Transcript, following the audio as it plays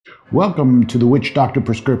Welcome to the Witch Doctor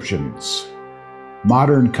Prescriptions,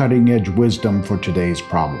 modern cutting-edge wisdom for today's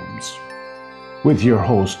problems, with your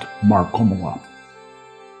host, Mark Komola.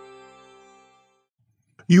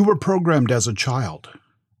 You were programmed as a child.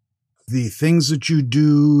 The things that you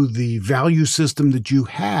do, the value system that you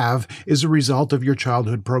have, is a result of your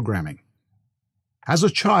childhood programming. As a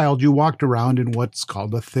child, you walked around in what's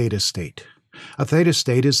called a theta state. A theta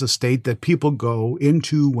state is a state that people go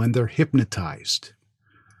into when they're hypnotized.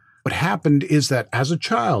 What happened is that as a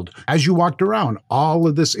child, as you walked around, all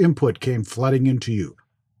of this input came flooding into you.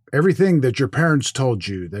 Everything that your parents told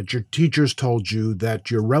you, that your teachers told you,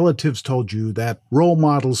 that your relatives told you, that role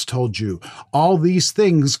models told you, all these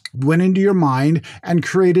things went into your mind and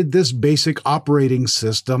created this basic operating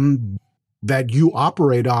system that you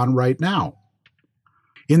operate on right now.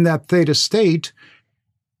 In that theta state,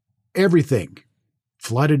 everything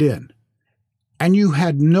flooded in, and you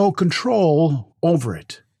had no control over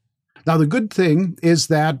it. Now, the good thing is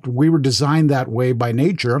that we were designed that way by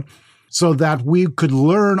nature so that we could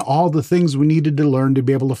learn all the things we needed to learn to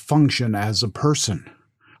be able to function as a person,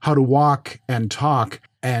 how to walk and talk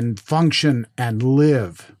and function and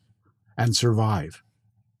live and survive.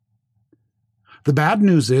 The bad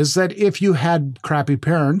news is that if you had crappy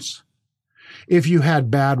parents, if you had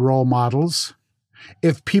bad role models,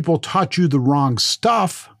 if people taught you the wrong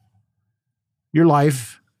stuff, your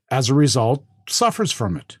life, as a result, suffers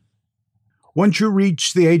from it. Once you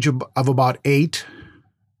reach the age of about 8,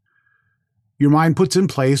 your mind puts in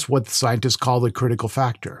place what the scientists call the critical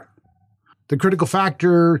factor. The critical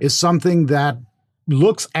factor is something that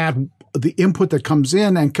looks at the input that comes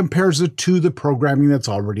in and compares it to the programming that's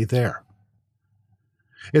already there.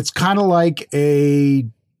 It's kind of like a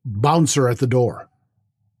bouncer at the door.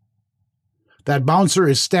 That bouncer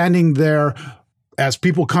is standing there as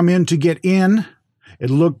people come in to get in. It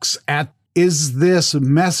looks at, is this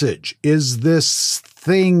message, is this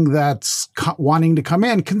thing that's wanting to come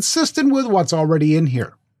in consistent with what's already in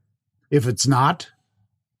here? If it's not,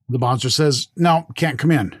 the bouncer says, no, can't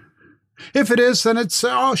come in. If it is, then it's,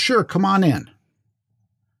 oh, sure, come on in.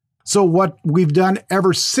 So what we've done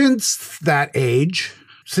ever since that age,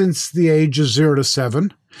 since the age of 0 to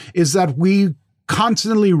 7, is that we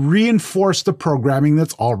constantly reinforce the programming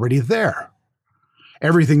that's already there.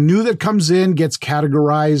 Everything new that comes in gets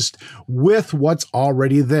categorized with what's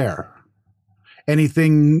already there.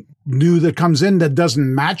 Anything new that comes in that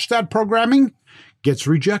doesn't match that programming gets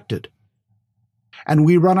rejected. And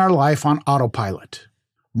we run our life on autopilot.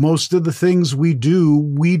 Most of the things we do,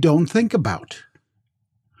 we don't think about.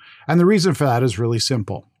 And the reason for that is really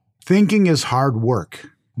simple. Thinking is hard work.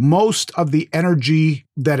 Most of the energy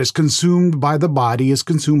that is consumed by the body is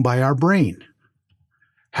consumed by our brain.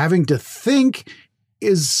 Having to think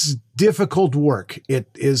is difficult work. It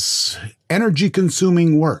is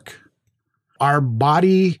energy-consuming work. Our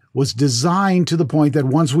body was designed to the point that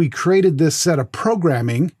once we created this set of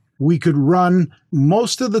programming, we could run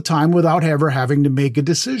most of the time without ever having to make a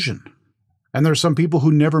decision. And there are some people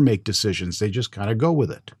who never make decisions. They just kind of go with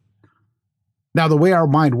it. Now, the way our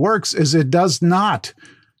mind works is it does not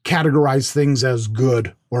categorize things as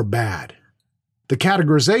good or bad. The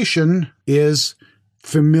categorization is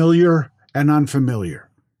familiar and unfamiliar.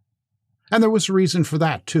 And there was a reason for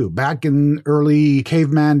that, too. Back in early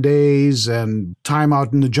caveman days and time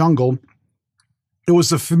out in the jungle, it was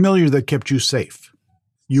the familiar that kept you safe.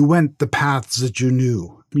 You went the paths that you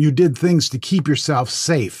knew. You did things to keep yourself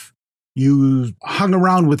safe. You hung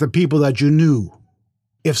around with the people that you knew.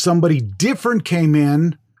 If somebody different came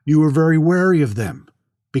in, you were very wary of them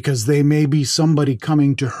because they may be somebody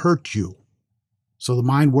coming to hurt you. So the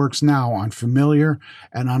mind works now on familiar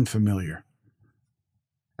and unfamiliar.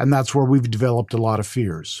 And that's where we've developed a lot of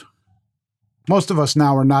fears. Most of us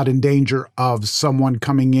now are not in danger of someone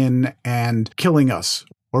coming in and killing us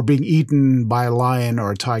or being eaten by a lion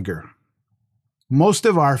or a tiger. Most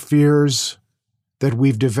of our fears that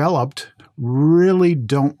we've developed really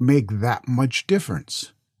don't make that much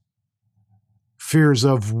difference. Fears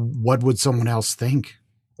of what would someone else think,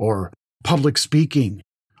 or public speaking,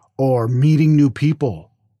 or meeting new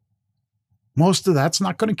people. Most of that's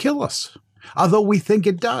not going to kill us. Although we think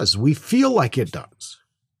it does. We feel like it does.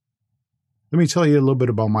 Let me tell you a little bit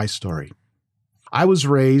about my story. I was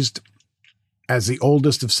raised as the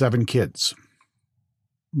oldest of 7 kids.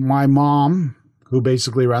 My mom, who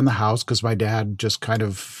basically ran the house because my dad just kind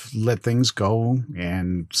of let things go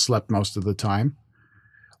and slept most of the time.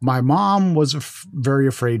 My mom was a very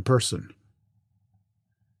afraid person.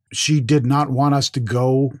 She did not want us to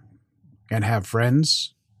go and have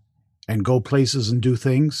friends and go places and do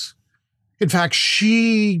things. In fact,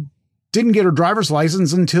 she didn't get her driver's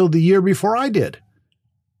license until the year before I did.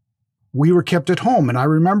 we were kept at home. And I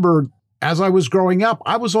remember as I was growing up,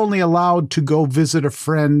 I was only allowed to go visit a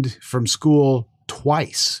friend from school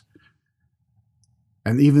twice.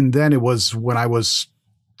 And even then, it was when I was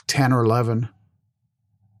 10 or 11.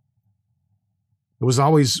 It was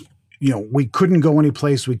always, we couldn't go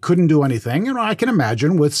anyplace. We couldn't do anything. I can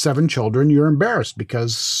imagine with 7 children, you're embarrassed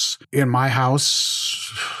because in my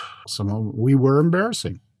house, we were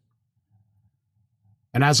embarrassing.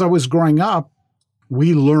 And as I was growing up,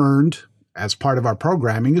 we learned as part of our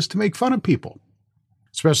programming is to make fun of people,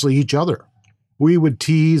 especially each other. We would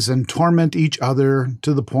tease and torment each other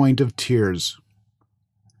to the point of tears.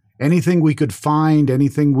 Anything we could find,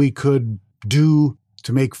 anything we could do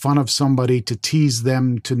to make fun of somebody, to tease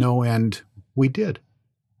them to no end, we did.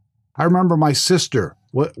 I remember my sister,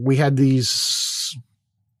 we had these,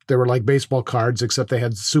 they were like baseball cards, except they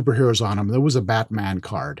had superheroes on them. There was a Batman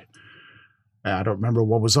card. I don't remember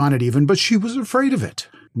what was on it even, but she was afraid of it.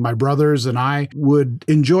 My brothers and I would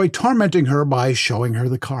enjoy tormenting her by showing her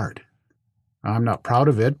the card. I'm not proud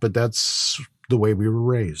of it, but that's the way we were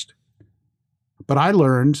raised. But I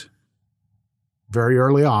learned very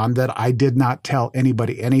early on that I did not tell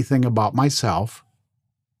anybody anything about myself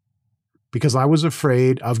because I was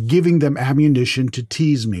afraid of giving them ammunition to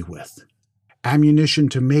tease me with, ammunition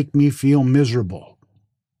to make me feel miserable,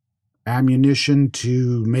 ammunition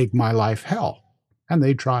to make my life hell. And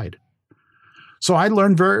they tried. So I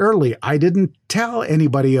learned very early, I didn't tell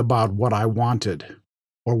anybody about what I wanted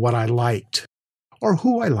or what I liked or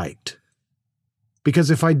who I liked.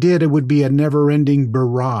 Because if I did, it would be a never-ending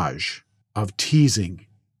barrage of teasing.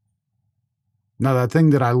 Now, that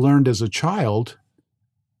thing that I learned as a child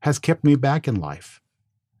has kept me back in life.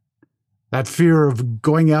 That fear of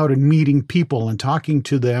going out and meeting people and talking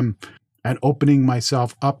to them and opening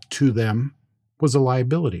myself up to them was a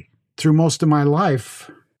liability. Through most of my life,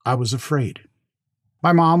 I was afraid.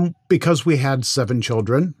 My mom, because we had 7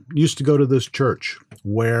 children, used to go to this church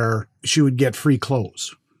where she would get free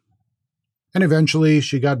clothes. And eventually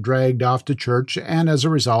she got dragged off to church, and as a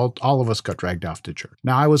result, all of us got dragged off to church.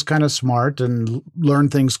 Now, I was kind of smart and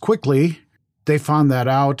learned things quickly. They found that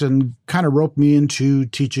out and kind of roped me into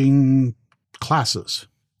teaching classes,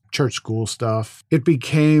 church school stuff. It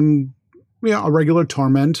became, a regular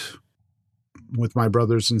torment with my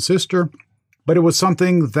brothers and sister, but it was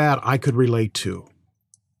something that I could relate to.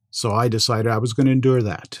 So I decided I was going to endure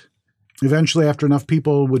that. Eventually, after enough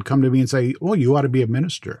people would come to me and say, "Oh, you ought to be a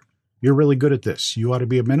minister. You're really good at this. You ought to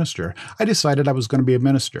be a minister." I decided I was going to be a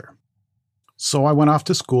minister. So I went off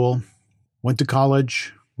to school, went to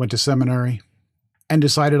college, went to seminary, and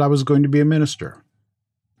decided I was going to be a minister.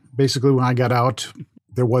 Basically, when I got out,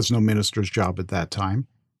 there was no minister's job at that time.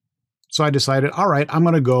 So I decided, all right, I'm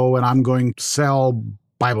going to go and I'm going to sell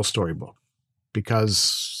Bible storybooks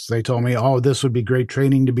because they told me, oh, this would be great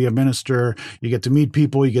training to be a minister. You get to meet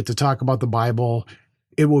people. You get to talk about the Bible.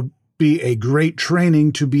 It would be a great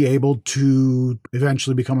training to be able to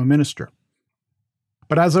eventually become a minister.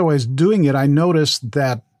 But as I was doing it, I noticed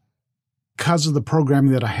that because of the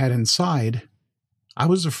programming that I had inside, I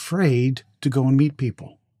was afraid to go and meet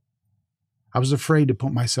people. I was afraid to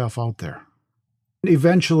put myself out there.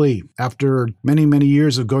 Eventually, after many, many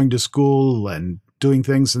years of going to school and doing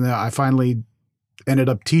things, and I finally ended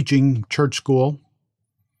up teaching church school.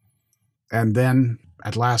 And then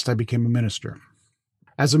at last I became a minister.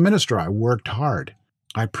 As a minister, I worked hard.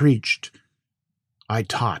 I preached. I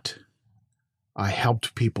taught. I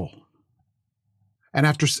helped people. And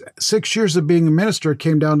after 6 years of being a minister, it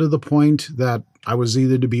came down to the point that I was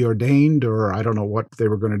either to be ordained or I don't know what they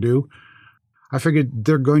were going to do. I figured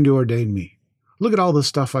they're going to ordain me. Look at all the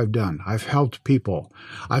stuff I've done. I've helped people.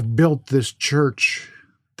 I've built this church,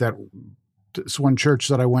 this one church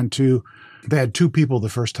that I went to. They had 2 people the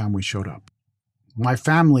first time we showed up. My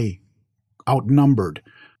family outnumbered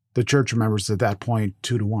the church members at that point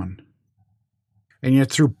 2-1. And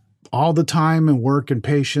yet through all the time and work and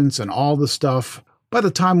patience and all the stuff, by the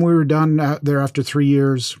time we were done there after 3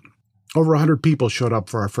 years, over 100 people showed up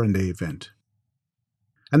for our Friend Day event.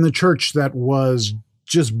 And the church that was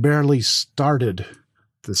just barely started,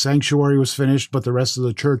 the sanctuary was finished, but the rest of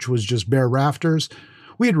the church was just bare rafters.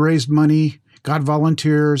 We had raised money, got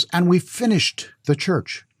volunteers, and we finished the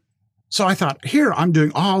church. So I thought, here, I'm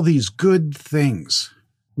doing all these good things.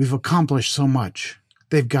 We've accomplished so much.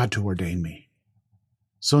 They've got to ordain me.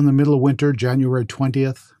 So in the middle of winter, January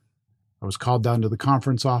 20th, I was called down to the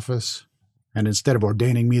conference office, and instead of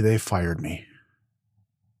ordaining me, they fired me.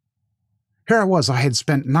 Here I was. I had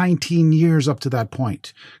spent 19 years up to that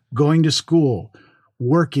point, going to school,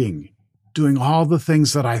 working, doing all the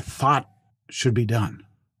things that I thought should be done.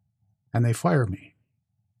 And they fired me.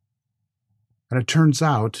 And it turns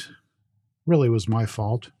out really was my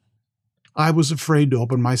fault. I was afraid to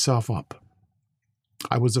open myself up.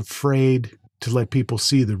 I was afraid to let people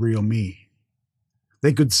see the real me.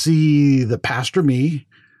 They could see the pastor me,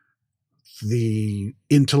 the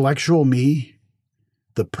intellectual me,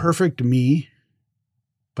 the perfect me,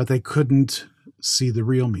 but they couldn't see the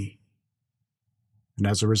real me. And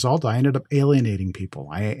as a result, I ended up alienating people.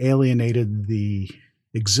 I alienated the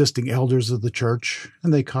existing elders of the church,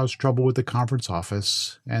 and they caused trouble with the conference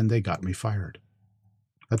office, and they got me fired.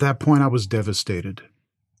 At that point, I was devastated.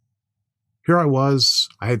 Here I was.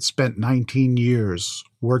 I had spent 19 years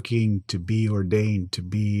working to be ordained to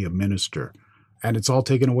be a minister, and it's all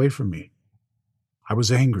taken away from me. I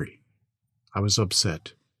was angry. I was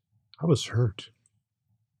upset. I was hurt.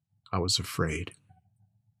 I was afraid.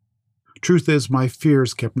 Truth is, my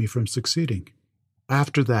fears kept me from succeeding.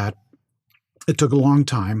 After that, it took a long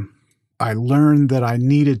time. I learned that I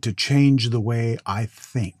needed to change the way I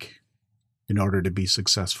think in order to be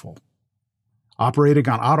successful. Operating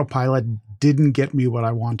on autopilot didn't get me what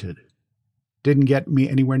I wanted, didn't get me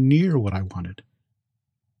anywhere near what I wanted.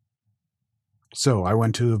 So I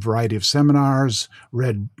went to a variety of seminars,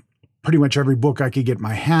 read pretty much every book I could get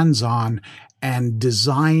my hands on, and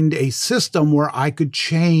designed a system where I could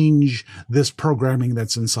change this programming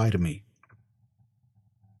that's inside of me.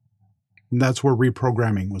 And that's where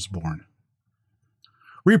reprogramming was born.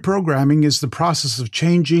 Reprogramming is the process of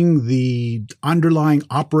changing the underlying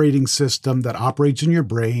operating system that operates in your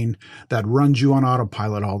brain that runs you on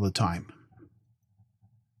autopilot all the time.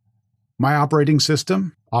 My operating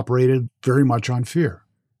system operated very much on fear,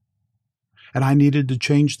 and I needed to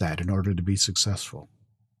change that in order to be successful.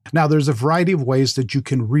 Now, there's a variety of ways that you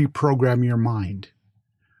can reprogram your mind.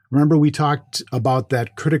 Remember, we talked about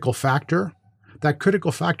that critical factor? That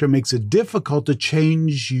critical factor makes it difficult to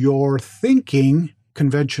change your thinking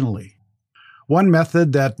conventionally. One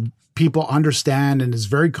method that people understand and is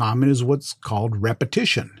very common is what's called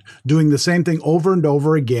repetition. Doing the same thing over and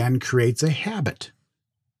over again creates a habit.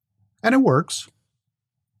 And it works,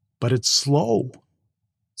 but it's slow.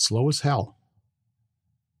 Slow as hell.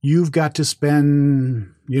 You've got to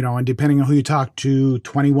spend, and depending on who you talk to,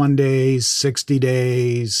 21 days, 60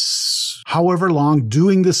 days, however long,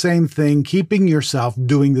 doing the same thing, keeping yourself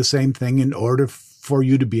doing the same thing in order for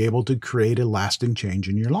you to be able to create a lasting change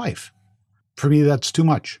in your life. For me, that's too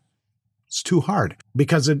much. It's too hard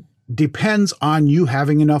because it depends on you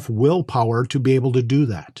having enough willpower to be able to do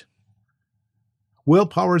that.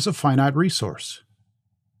 Willpower is a finite resource.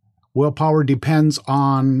 Willpower depends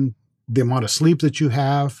on the amount of sleep that you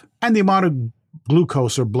have and the amount of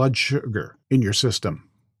glucose or blood sugar in your system.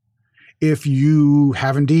 If you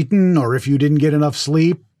haven't eaten or if you didn't get enough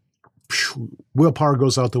sleep, willpower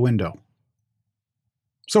goes out the window.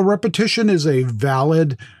 So repetition is a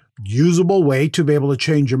valid, usable way to be able to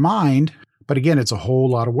change your mind, but again, it's a whole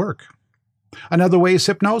lot of work. Another way is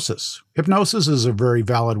hypnosis. Hypnosis is a very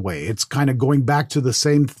valid way. It's kind of going back to the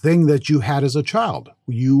same thing that you had as a child.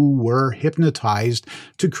 You were hypnotized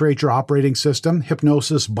to create your operating system.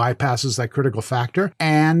 Hypnosis bypasses that critical factor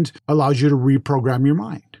and allows you to reprogram your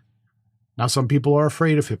mind. Now, some people are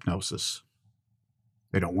afraid of hypnosis.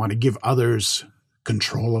 They don't want to give others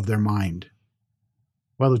control of their mind.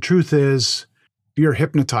 Well, the truth is, you're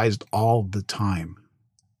hypnotized all the time.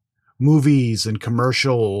 Movies and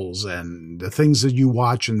commercials and the things that you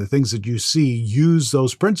watch and the things that you see use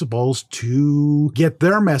those principles to get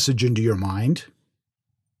their message into your mind.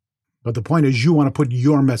 But the point is, you want to put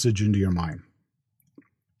your message into your mind.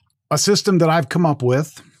 A system that I've come up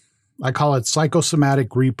with, I call it psychosomatic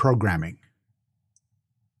reprogramming.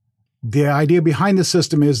 The idea behind the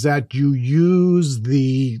system is that you use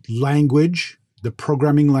the language, the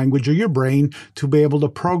programming language of your brain to be able to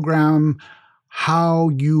program how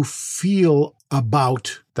you feel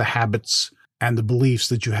about the habits and the beliefs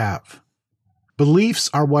that you have. Beliefs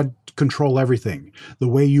are what control everything. The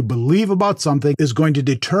way you believe about something is going to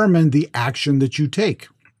determine the action that you take.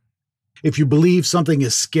 If you believe something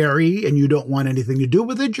is scary and you don't want anything to do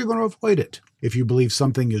with it, you're going to avoid it. If you believe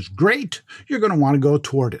something is great, you're going to want to go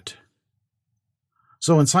toward it.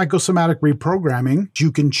 So in psychosomatic reprogramming,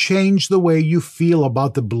 you can change the way you feel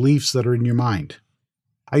about the beliefs that are in your mind.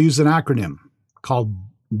 I use an acronym called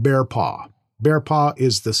BEARPAW. BEARPAW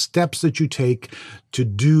is the steps that you take to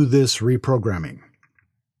do this reprogramming.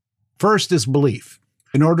 First is belief.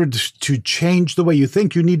 In order to change the way you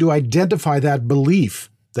think, you need to identify that belief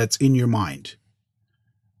that's in your mind.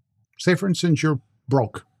 Say, for instance, you're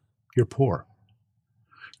broke, you're poor.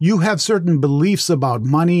 You have certain beliefs about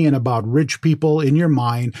money and about rich people in your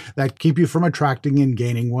mind that keep you from attracting and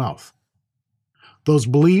gaining wealth. Those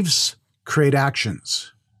beliefs create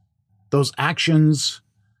actions. Those actions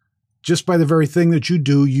Just by the very thing that you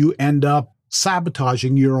do, you end up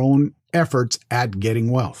sabotaging your own efforts at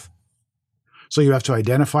getting wealth. So you have to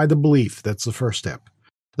identify the belief. That's the first step.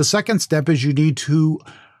 The second step is you need to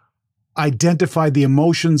identify the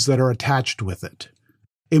emotions that are attached with it.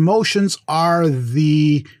 Emotions are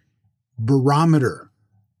the barometer.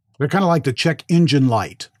 They're kind of like the check engine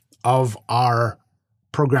light of our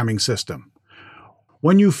programming system.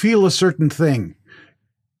 When you feel a certain thing,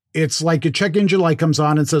 it's like a check engine light comes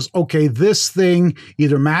on and says, okay, this thing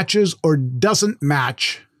either matches or doesn't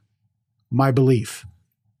match my belief.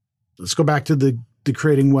 Let's go back to the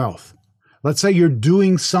creating wealth. Let's say you're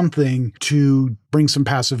doing something to bring some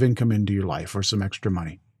passive income into your life or some extra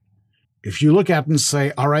money. If you look at it and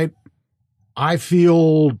say, all right, I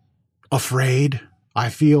feel afraid, I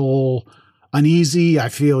feel uneasy, I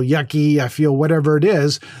feel yucky, I feel whatever it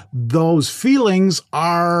is, those feelings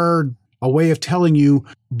are a way of telling you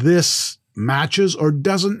this matches or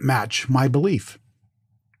doesn't match my belief.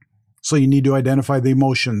 So you need to identify the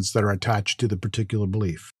emotions that are attached to the particular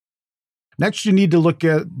belief. Next, you need to look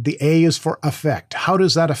at the A is for affect. How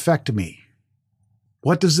does that affect me?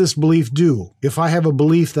 What does this belief do? If I have a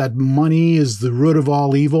belief that money is the root of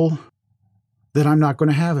all evil, then I'm not going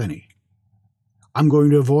to have any. I'm going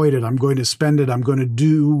to avoid it. I'm going to spend it. I'm going to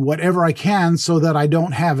do whatever I can so that I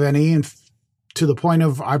don't have any, and to the point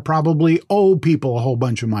of I probably owe people a whole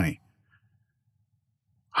bunch of money.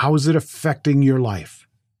 How is it affecting your life?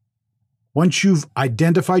 Once you've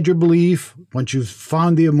identified your belief, once you've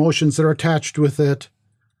found the emotions that are attached with it,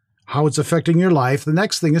 how it's affecting your life, the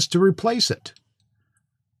next thing is to replace it.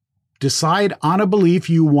 Decide on a belief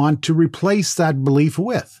you want to replace that belief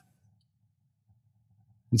with.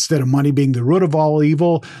 Instead of money being the root of all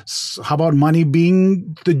evil, how about money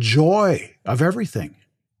being the joy of everything?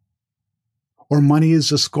 Or money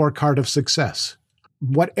is a scorecard of success.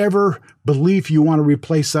 Whatever belief you want to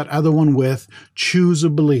replace that other one with, choose a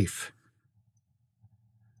belief.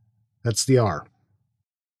 That's the R.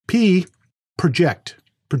 P, project.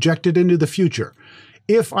 Project it into the future.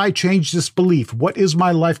 If I change this belief, what is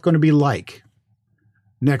my life going to be like?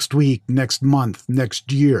 Next week, next month,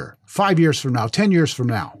 next year, 5 years from now, 10 years from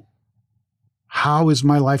now. How is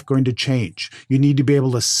my life going to change? You need to be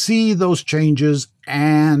able to see those changes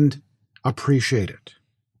and appreciate it.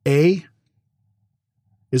 A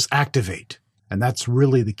is activate, and that's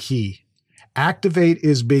really the key. Activate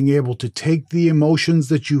is being able to take the emotions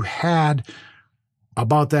that you had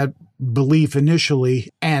about that belief initially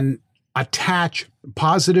and attach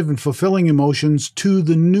positive and fulfilling emotions to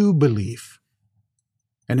the new belief.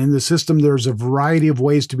 And in the system, there's a variety of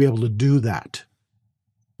ways to be able to do that.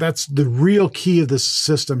 That's the real key of this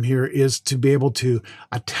system here, is to be able to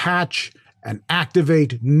attach and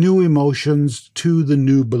activate new emotions to the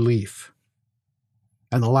new belief.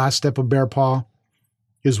 And the last step of Bear Paw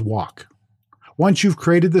is walk. Once you've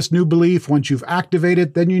created this new belief, once you've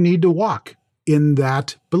activated, then you need to walk in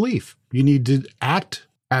that belief. You need to act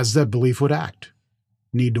as that belief would act.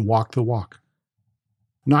 You need to walk the walk.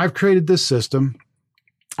 Now, I've created this system,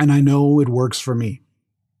 and I know it works for me.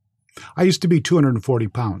 I used to be 240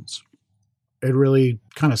 pounds. It really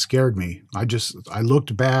kind of scared me. I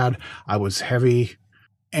looked bad. I was heavy.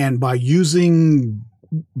 And by using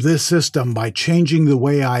this system, by changing the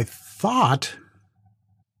way I thought,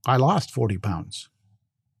 I lost 40 pounds.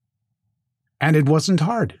 And it wasn't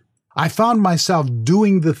hard. I found myself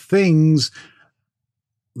doing the things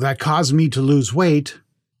that caused me to lose weight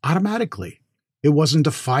automatically. It wasn't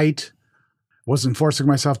a fight. I wasn't forcing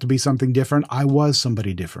myself to be something different. I was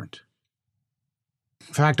somebody different.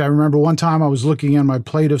 In fact, I remember one time I was looking at my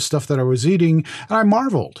plate of stuff that I was eating, and I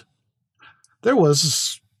marveled. There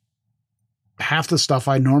was half the stuff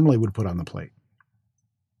I normally would put on the plate.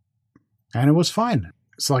 And it was fine.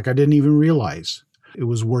 It's like I didn't even realize it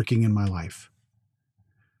was working in my life.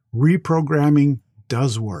 Reprogramming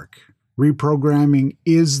does work. Reprogramming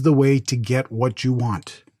is the way to get what you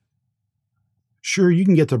want. Sure, you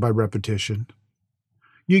can get there by repetition.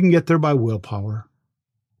 You can get there by willpower.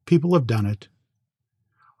 People have done it.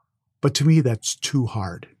 But to me, that's too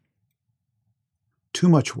hard. Too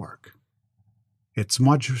much work. It's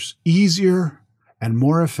much easier and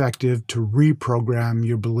more effective to reprogram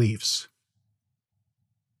your beliefs.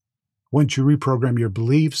 Once you reprogram your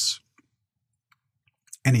beliefs,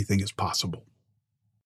 anything is possible.